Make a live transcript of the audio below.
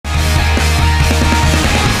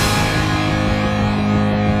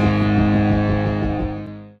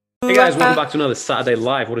guys, welcome back to another Saturday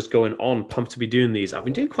Live. What is going on? Pumped to be doing these. I've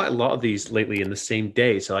been doing quite a lot of these lately in the same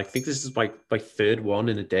day. So I think this is my third one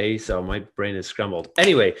in a day. So my brain is scrambled.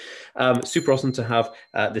 Anyway, super awesome to have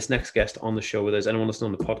this next guest on the show with us. Anyone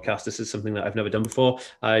listening on the podcast, this is something that I've never done before.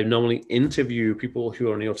 I normally interview people who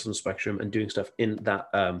are on the autism spectrum and doing stuff in that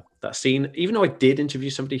scene, even though I did interview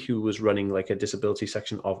somebody who was running like a disability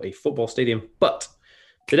section of a football stadium. But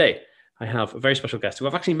today, I have a very special guest who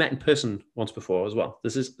I've actually met in person once before as well.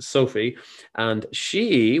 This is Sophie. And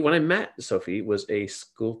she, when I met Sophie, was a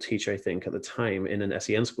school teacher, I think, at the time in an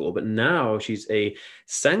SEN school. But now she's a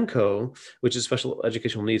SENCO, which is Special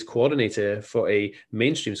Educational Needs Coordinator for a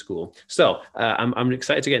mainstream school. So I'm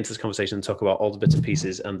excited to get into this conversation and talk about all the bits and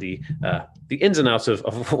pieces and the ins and outs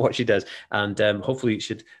of what she does. And hopefully it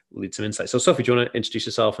should lead some insight. So Sophie, do you want to introduce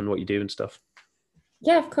yourself and what you do and stuff?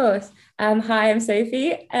 Yeah, of course. Hi, I'm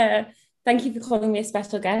Sophie. Thank you for calling me a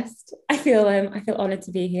special guest. I feel honoured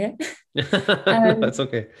to be here. That's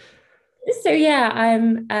okay. So yeah,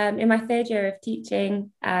 I'm in my third year of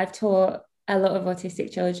teaching. I've taught a lot of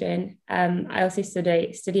autistic children. I also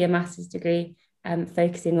study a master's degree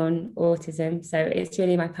focusing on autism. So it's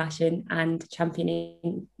really my passion and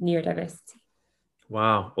championing neurodiversity.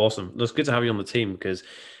 Wow, awesome. It's good to have you on the team because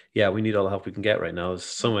yeah, we need all the help we can get right now. There's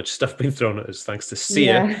so much stuff being thrown at us thanks to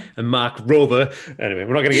Sia and Mark Rover. Anyway,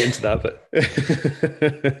 we're not going to get into that,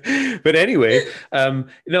 but anyway,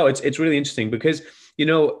 it's really interesting because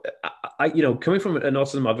I coming from an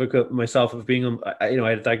autism advocate myself of being on, I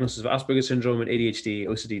had a diagnosis of Asperger's syndrome and ADHD,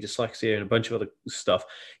 OCD, dyslexia, and a bunch of other stuff.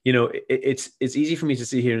 It's easy for me to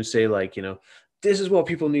sit here and say like, this is what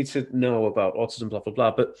people need to know about autism, blah blah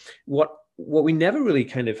blah. But what we never really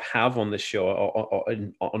kind of have on this show or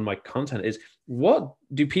on my content is what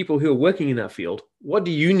do people who are working in that field, what do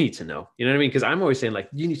you need to know? You know what I mean? Because I'm always saying like,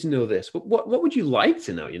 you need to know this, but what would you like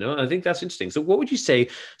to know? I think that's interesting. So what would you say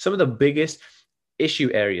some of the biggest issue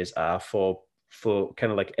areas are for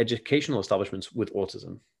kind of like educational establishments with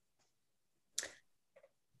autism?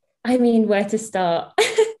 I mean, where to start?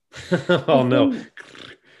 Oh no.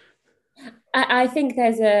 I think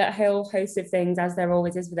there's a whole host of things, as there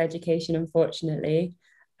always is with education, unfortunately.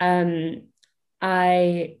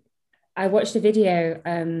 I watched a video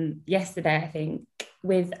yesterday, I think,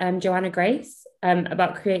 with Joanna Grace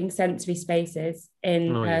about creating sensory spaces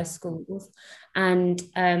in schools. And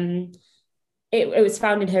it was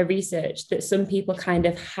found in her research that some people kind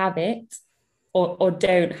of have it or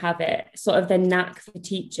don't have it, sort of the knack for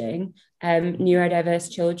teaching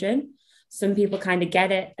neurodiverse children. Some people kind of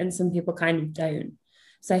get it and some people kind of don't.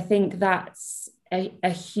 So I think that's a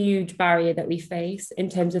huge barrier that we face in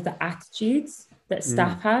terms of the attitudes that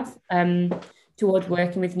staff have towards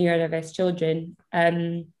working with neurodiverse children,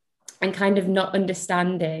 and kind of not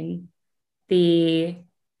understanding the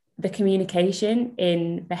communication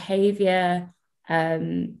in behavior,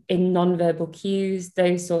 in nonverbal cues,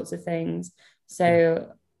 those sorts of things.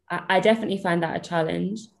 So I definitely find that a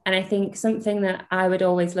challenge. And I think something that I would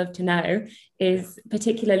always love to know is,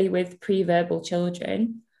 particularly with pre-verbal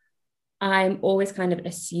children, I'm always kind of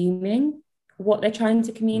assuming what they're trying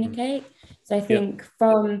to communicate. So I think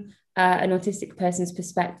from an autistic person's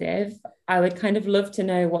perspective, I would kind of love to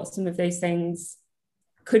know what some of those things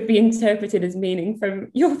could be interpreted as meaning from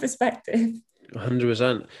your perspective.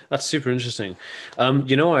 100%. That's super interesting. I've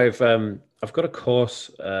got a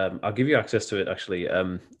course. I'll give you access to it actually.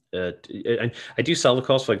 I do sell the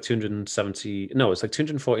course for like 270. No, it's like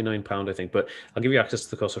 £249, I think. But I'll give you access to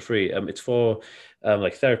the course for free. It's for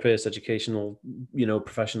like therapists, educational,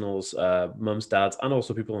 professionals, mums, dads, and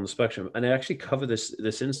also people on the spectrum. And I actually cover this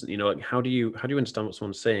instant. Like how do you understand what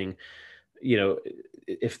someone's saying?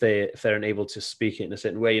 If they're unable to speak it in a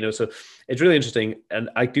certain way, so it's really interesting, and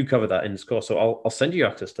I do cover that in this course. So I'll send you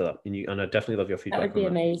access to that, and I definitely love your feedback. That would be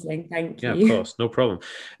amazing. Thank you. Yeah, of course, no problem.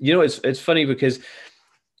 It's funny because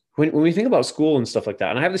when we think about school and stuff like that,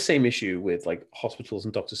 and I have the same issue with like hospitals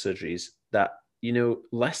and doctor surgeries, that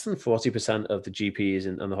less than 40% of the GPs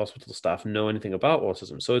and the hospital staff know anything about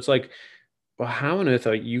autism. So it's like, well, how on earth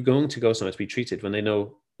are you going to go somewhere to be treated when they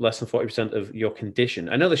know less than 40% of your condition?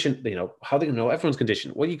 I know they shouldn't, how are they going to know everyone's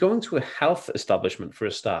condition? Well, you're going to a health establishment for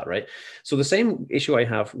a start, right? So the same issue I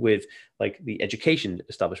have with like the education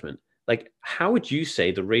establishment, like how would you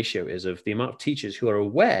say the ratio is of the amount of teachers who are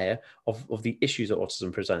aware of the issues that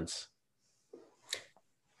autism presents?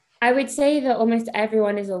 I would say that almost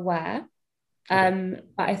everyone is aware. But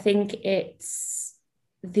I think it's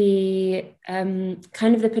the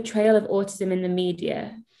kind of the portrayal of autism in the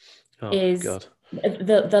media is God.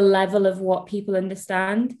 The level of what people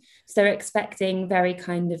understand. So they're expecting very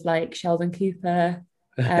kind of like Sheldon Cooper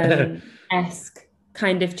esque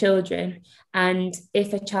kind of children. And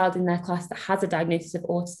if a child in their class that has a diagnosis of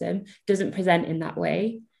autism doesn't present in that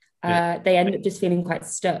way, they end up just feeling quite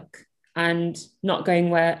stuck and not knowing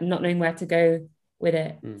where to go with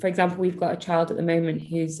it. For example, we've got a child at the moment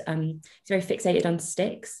who's very fixated on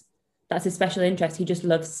sticks. That's his special interest. He just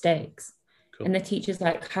loves sticks. Cool. And the teacher's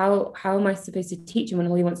like, how am I supposed to teach him when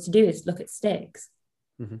all he wants to do is look at sticks?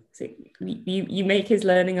 So you make his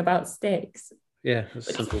learning about sticks. Yeah,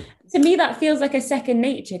 that's simple. To me, that feels like a second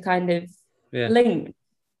nature kind of link.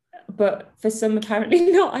 But for some,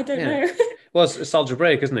 apparently not. I don't know. Well, it's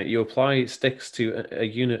algebraic, isn't it? You apply sticks to a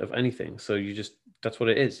unit of anything. So that's what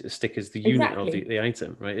it is. A stick is the unit of the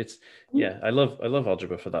item, right? It's I love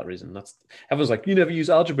algebra for that reason. Everyone's like, you never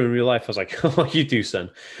use algebra in real life. I was like, oh, you do,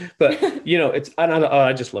 son. But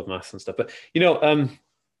I just love maths and stuff. But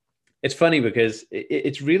it's funny because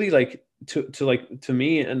it's really like to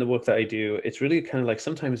me and the work that I do, it's really kind of like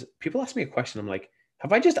sometimes people ask me a question. I'm like,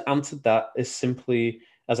 have I just answered that as simply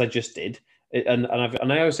as I just did? And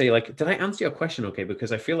I always say, like, did I answer your question okay?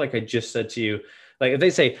 Because I feel like I just said to you, like, if they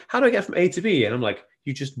say, how do I get from A to B? And I'm like,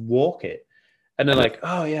 you just walk it. And they're like,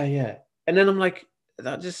 oh, yeah. And then I'm like,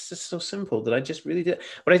 that just is so simple that I just really did.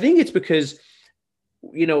 But I think it's because,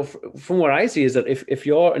 from what I see is that if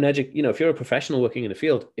you're if you're a professional working in the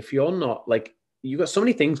field, if you're not like, you've got so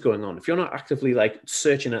many things going on. If you're not actively like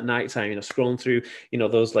searching at nighttime, scrolling through,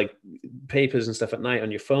 those like papers and stuff at night on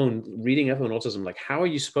your phone, reading up on autism, like, how are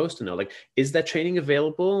you supposed to know? Like, is there training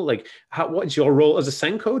available? Like, what's your role as a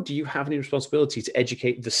SENCO? Do you have any responsibility to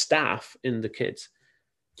educate the staff in the kids?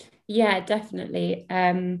 Yeah, definitely.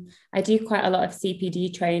 I do quite a lot of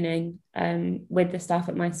CPD training with the staff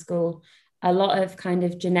at my school. A lot of kind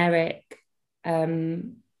of generic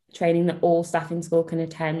training that all staff in school can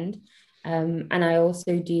attend. And I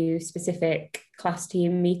also do specific class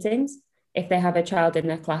team meetings if they have a child in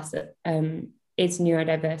their class that is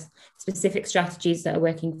neurodiverse, specific strategies that are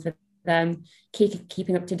working for them,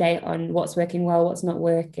 keeping up to date on what's working well, what's not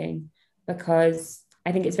working, because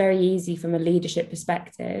I think it's very easy from a leadership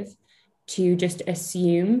perspective to just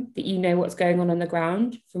assume that you know what's going on the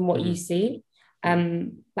ground from what you see. But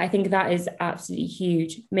I think that is absolutely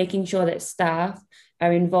huge, making sure that staff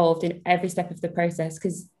are involved in every step of the process,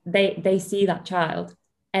 because they see that child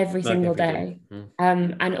every single day.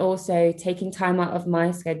 And also taking time out of my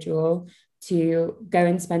schedule to go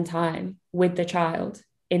and spend time with the child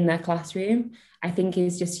in their classroom, I think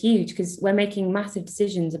is just huge, because we're making massive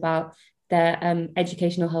decisions about their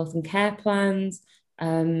educational health and care plans,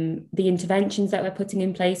 the interventions that we're putting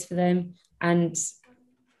in place for them. And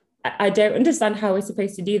I don't understand how we're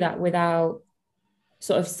supposed to do that without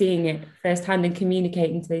sort of seeing it firsthand and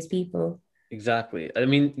communicating to those people. Exactly. I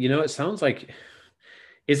mean, it sounds like,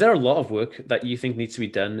 is there a lot of work that you think needs to be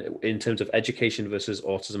done in terms of education versus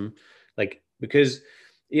autism? Like, because,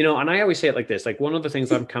 and I always say it like this, like, one of the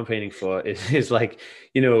things I'm campaigning for is like,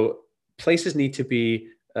 places need to be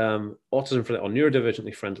autism friendly or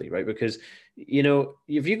neurodivergently friendly, right? Because,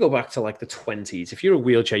 if you go back to like the 20s, if you're a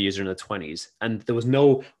wheelchair user in the 20s and there was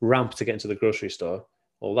no ramp to get into the grocery store,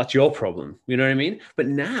 well, that's your problem. You know what I mean? But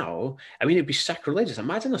now, it'd be sacrilegious.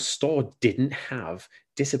 Imagine a store didn't have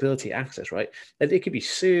disability access, right? That they could be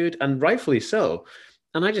sued, and rightfully so.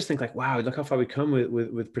 And I just think like, wow, look how far we come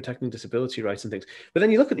with protecting disability rights and things. But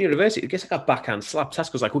then you look at the university, it gets like a backhand slap.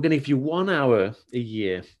 Tesco's like, we're going to give you 1 hour a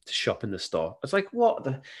year to shop in the store. It's like, what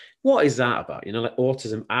is that about? Like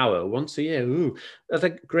autism hour once a year. Ooh, that's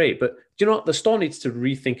like great. But do you know what? The store needs to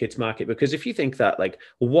rethink its market, because if you think that like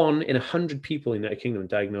 1 in 100 people in the United Kingdom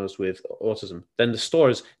diagnosed with autism, then the store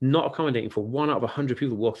is not accommodating for 1 out of 100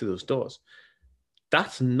 people who walk through those doors.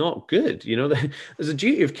 That's not good. There's a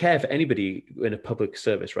duty of care for anybody in a public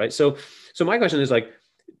service, right? So my question is like,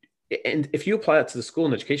 and if you apply that to the school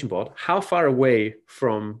and education board, how far away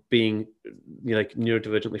from being like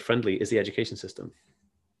neurodivergently friendly is the education system?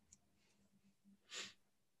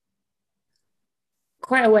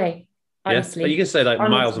 Quite away, honestly. Yeah, you can say like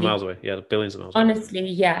miles and miles away. Yeah, billions of miles away. Honestly,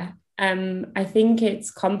 yeah. I think it's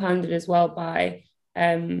compounded as well by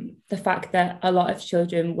the fact that a lot of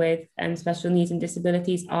children with special needs and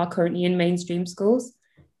disabilities are currently in mainstream schools,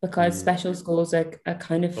 because special schools are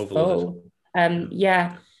kind of full.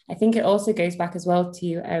 Yeah, I think it also goes back as well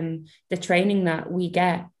to the training that we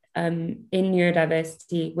get in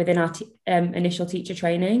neurodiversity within our initial teacher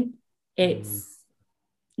training. It's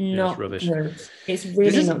not rubbish. Good. It's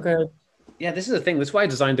really not good. Yeah, this is the thing. That's why I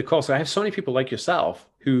designed the course. I have so many people like yourself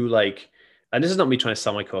who like and this is not me trying to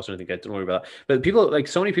sell my course or anything, guys, don't worry about that. But people, like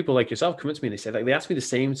so many people like yourself, come up to me and they say, like, they ask me the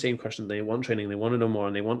same question. They want training, they want to know more,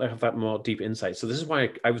 and they want to have that more deep insight. So this is why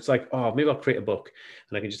I was like, oh, maybe I'll create a book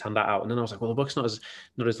and I can just hand that out. And then I was like, well, the book's not as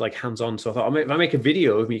like hands-on. So I thought, if I make a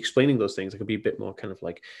video of me explaining those things, I could be a bit more kind of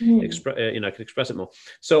like, I could express it more.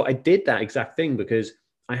 So I did that exact thing because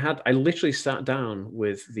I literally sat down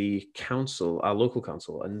with the council, our local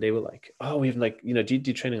council, and they were like, oh, we have like, do you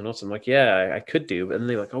do training on autism? I'm like, yeah, I could do. And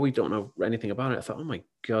they were like, oh, we don't know anything about it. I thought, oh my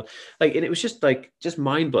God. Like, and it was just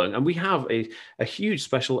mind blowing. And we have a huge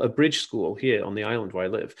a bridge school here on the island where I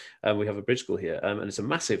live. We have a bridge school here. And it's a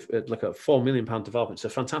massive, like a £4 million development. It's a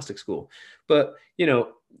fantastic school. But,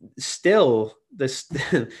 still there's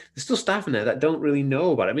still staff in there that don't really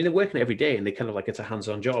know about it. I mean, they're working every day and they kind of like, it's a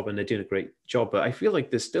hands-on job and they're doing a great job. But I feel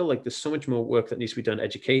like there's so much more work that needs to be done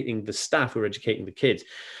educating the staff who are educating the kids.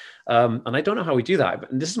 And I don't know how we do that.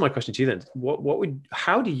 And this is my question to you then.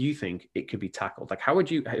 How do you think it could be tackled? Like, how would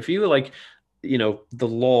you, if you were like, the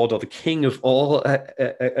Lord or the king of all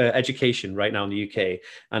education right now in the UK,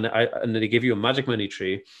 and they give you a magic money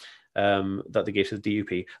tree, that they gave to the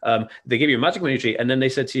DUP. They gave you a magic money tree, and then they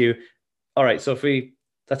said to you, all right, Sophie,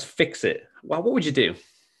 let's fix it. Well, what would you do?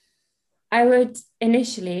 I would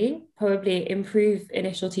initially probably improve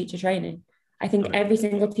initial teacher training. I think every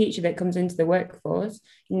single teacher that comes into the workforce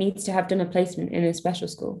needs to have done a placement in a special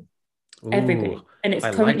school. Ooh, everybody. And it's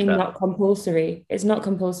currently not compulsory. It's not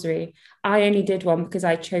compulsory. I only did one because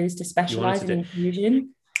I chose to specialize in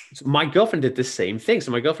inclusion. So my girlfriend did the same thing.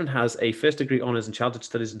 So my girlfriend has a first degree honors in childhood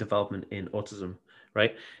studies and development in autism,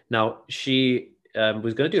 right? Now, she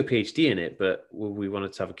was going to do a PhD in it, but we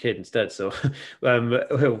wanted to have a kid instead. So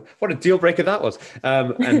what a deal breaker that was.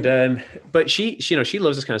 But she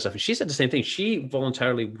loves this kind of stuff. And she said the same thing. She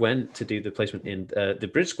voluntarily went to do the placement in the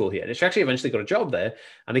bridge school here. And she actually eventually got a job there.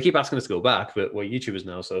 And they keep asking us to go back, but we're YouTubers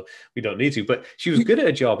now, so we don't need to. But she was good at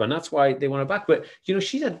her job, and that's why they want her back. But,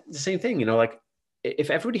 she said the same thing, like,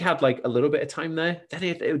 if everybody had like a little bit of time there, then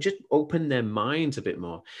it would just open their minds a bit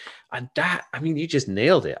more. And that, I mean, you just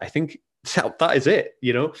nailed it. I think that is it.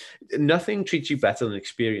 Nothing treats you better than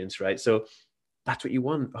experience, right? So that's what you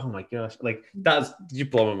want. Oh my gosh. Like, you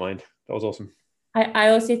blow my mind. That was awesome. I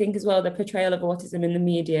also think as well, the portrayal of autism in the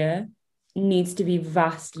media needs to be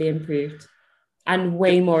vastly improved and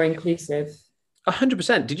way more inclusive.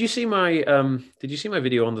 100%. Did you see my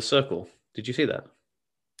video on The Circle? Did you see that?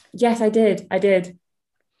 Yes, I did.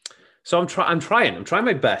 So I'm trying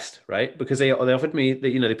my best, right? Because they offered me that,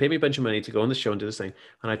 they paid me a bunch of money to go on the show and do this thing.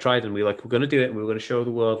 And I tried, and we're going to do it. And we were going to show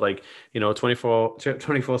the world, like, 24/7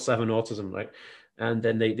 autism, right? And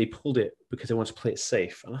then they pulled it because they wanted to play it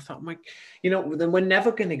safe. And I thought, then we're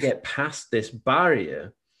never going to get past this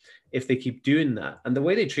barrier if they keep doing that. And the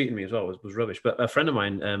way they treated me as well was rubbish. But a friend of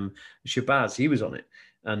mine, Shabazz, he was on it.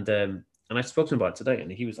 And I spoke to him about it today,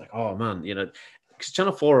 and he was like, oh man, because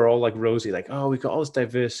Channel 4 are all like rosy, like, oh, we've got all this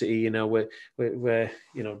diversity, we're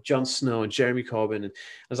Jon Snow and Jeremy Corbyn. And I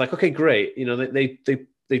was like, okay, great. They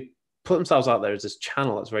put themselves out there as this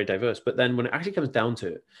channel that's very diverse. But then when it actually comes down to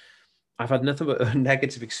it, I've had nothing but a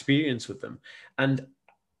negative experience with them. And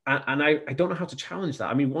I don't know how to challenge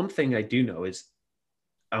that. I mean, one thing I do know is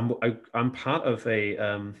I'm part of I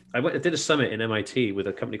did a summit in MIT with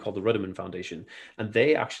a company called the Ruderman Foundation, and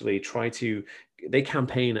they actually they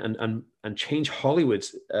campaign and change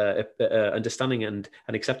Hollywood's understanding and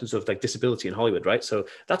acceptance of like disability in Hollywood, right? So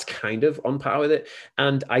that's kind of on par with it.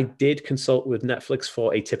 And I did consult with Netflix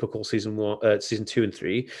for Atypical season 2 and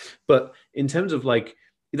 3, but in terms of like,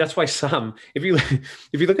 that's why Sam, if you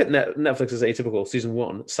look at Netflix's Atypical season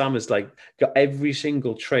 1, Sam has like got every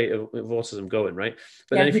single trait of autism going, right?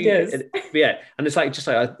 But yeah, then he does. And it's like just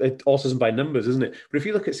like autism by numbers, isn't it? But if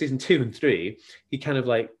you look at season 2 and 3, he kind of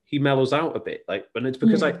like he mellows out a bit, like, and it's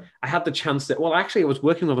because I had the chance that, well, actually I was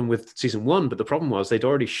working with them with season 1, but the problem was they'd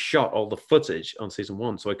already shot all the footage on season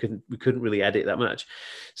 1, so we couldn't really edit that much.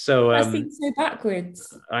 So I think so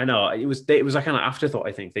backwards. I know it was like kind of afterthought.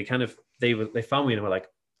 I think they found me and were like,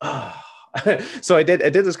 oh. So I did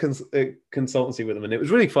this consultancy with them, and it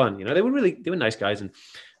was really fun. They were nice guys, and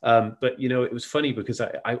but it was funny because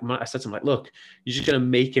I said to them, like, look, you're just going to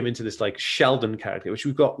make him into this like Sheldon character, which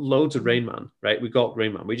we've got loads of Rain Man, right? We've got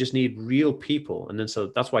Rain Man. We just need real people, and then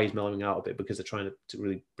so that's why he's mellowing out a bit, because they're trying to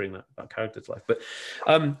really bring that character to life. But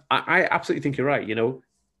I absolutely think you're right.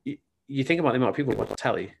 You think about the amount of people who watch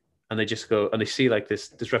telly, and they just go and they see like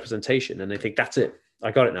this representation, and they think, that's it,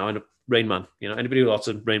 I got it now. And Rain Man, anybody who loves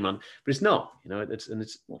Rain Man, but it's not,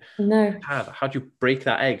 it's no hard. How do you break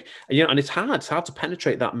that egg? And it's hard to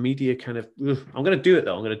penetrate that media kind of. I'm going to do it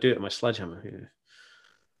though. I'm going to do it with my sledgehammer. Yeah.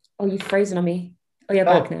 Oh, you've frozen on me. Oh, you're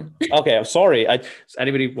back now. Okay, I'm sorry.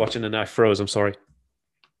 Anybody watching and I froze, I'm sorry.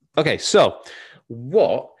 Okay, so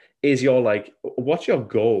what's your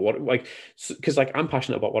goal? Because I'm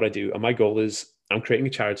passionate about what I do, and my goal is I'm creating a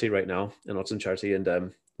charity right now, an autism charity,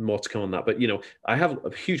 and more to come on that. But I have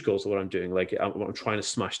huge goals of what I'm doing, what I'm trying to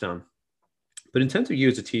smash down. But in terms of you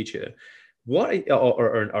as a teacher, or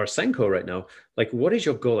Senko right now, what is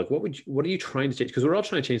your goal? What are you trying to change? Because we're all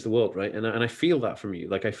trying to change the world, right? And I feel that from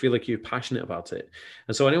you. I feel like you're passionate about it.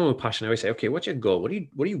 And so anyone with passion, I always say, okay, what's your goal? What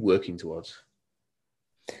are you working towards?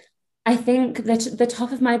 I think that the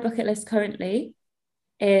top of my bucket list currently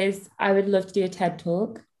is I would love to do a TED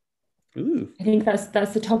Talk. Ooh. I think that's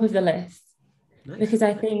the top of the list. Nice. Because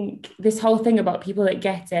I think this whole thing about people that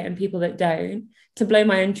get it and people that don't, to blow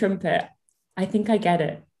my own trumpet, I think I get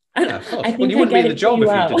it. Yeah, of course. You wouldn't be in the job if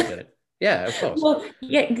you didn't get it. Yeah, of course. Well,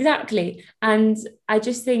 yeah, exactly. And I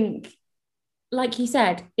just think, like you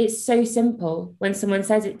said, it's so simple when someone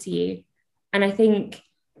says it to you. And I think,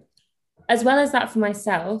 as well as that for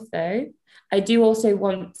myself, though, I do also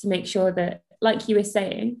want to make sure that, like you were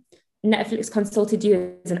saying, Netflix consulted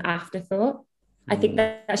you as an afterthought. I think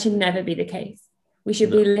that should never be the case. We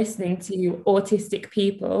should be listening to autistic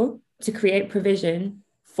people to create provision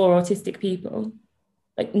for autistic people.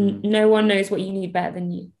 No one knows what you need better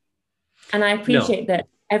than you. And I appreciate that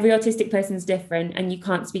every autistic person is different and you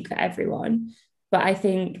can't speak for everyone. But I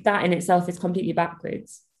think that in itself is completely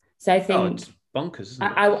backwards. So I think it's bonkers, isn't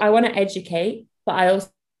it? I want to educate, but I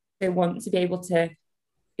also want to be able to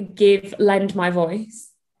lend my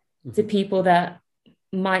voice to people that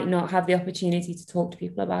might not have the opportunity to talk to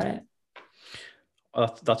people about it.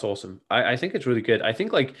 That's awesome. I think it's really good. I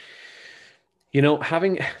think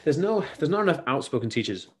there's not enough outspoken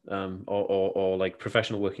teachers or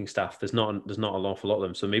professional working staff. There's not an awful lot of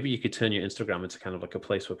them. So maybe you could turn your Instagram into kind of like a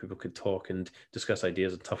place where people could talk and discuss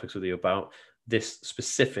ideas and topics with you about this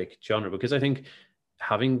specific genre, because I think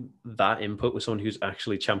having that input with someone who's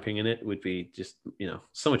actually championing it would be just,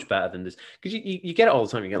 so much better than this. Because you get it all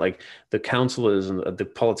the time. You get the counselors and the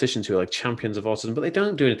politicians who are champions of autism, but they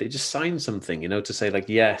don't do anything. They just sign something, to say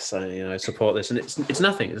yes, I support this. And it's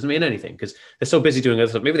nothing. It doesn't mean anything because they're so busy doing other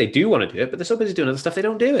stuff. Maybe they do want to do it, but they're so busy doing other stuff, they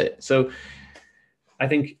don't do it. So I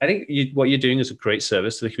think what you're doing is a great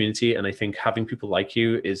service to the community. And I think having people like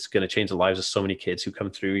you is going to change the lives of so many kids who come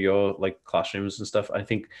through your classrooms and stuff. I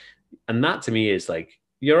think, and that to me is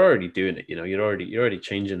you're already doing it, you're already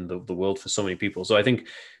changing the world for so many people. So I think,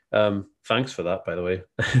 thanks for that, by the way,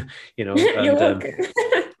 You're welcome.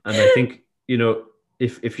 And I think,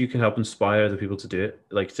 if you can help inspire other people to do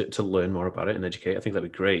it, to learn more about it and educate, I think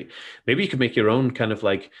that'd be great. Maybe you could make your own kind of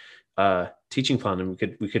teaching plan,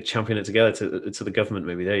 and we could champion it together to the government.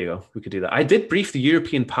 Maybe there you go. We could do that. I did brief the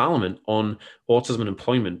European Parliament on autism and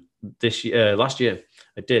employment last year.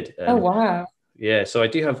 I did. Oh wow. Yeah, so I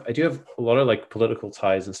do have a lot of political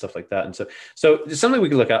ties and stuff like that, and so it's something we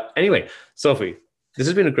can look at. Anyway, Sophie, this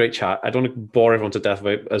has been a great chat. I don't want to bore everyone to death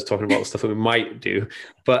about us talking about the stuff that we might do,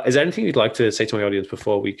 but is there anything you'd like to say to my audience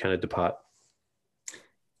before we kind of depart?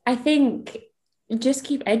 I think just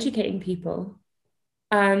keep educating people.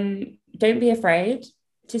 Don't be afraid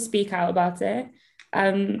to speak out about it.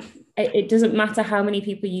 It doesn't matter how many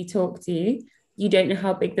people you talk to. You don't know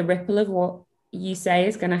how big the ripple of what you say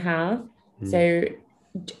is going to have. So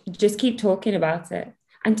just keep talking about it,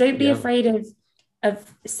 and don't be afraid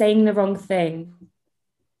of saying the wrong thing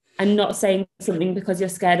and not saying something because you're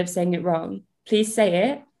scared of saying it wrong. Please say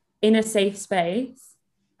it in a safe space,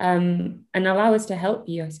 and allow us to help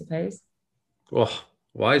you, I suppose. Oh,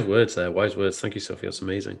 wise words there. Wise words. Thank you, Sophie. That's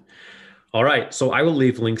amazing. All right. So I will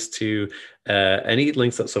leave links to any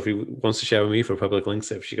links that Sophie wants to share with me for public links.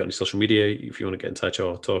 If she's got any social media, if you want to get in touch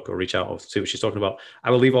or talk or reach out or see what she's talking about, I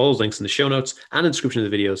will leave all those links in the show notes and in the description of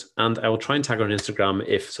the videos. And I will try and tag her on Instagram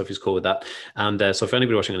if Sophie's cool with that. And so if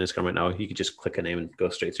anybody watching on Instagram right now, you can just click her name and go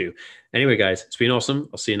straight through. Anyway, guys, it's been awesome.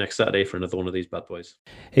 I'll see you next Saturday for another one of these bad boys.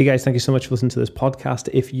 Hey guys, thank you so much for listening to this podcast.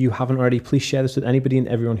 If you haven't already, please share this with anybody and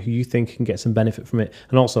everyone who you think can get some benefit from it.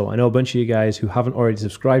 And also, I know a bunch of you guys who haven't already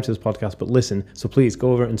subscribed to this podcast, but listen, so please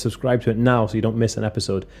go over and subscribe to it now so you don't miss an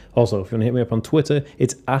episode. Also, if you want to hit me up on Twitter,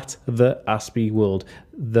 it's at the Aspie World,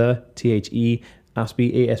 the THE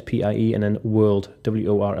Aspie, ASPIE, and then World,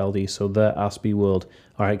 WORLD. So the Aspie World.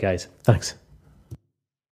 All right, guys, thanks.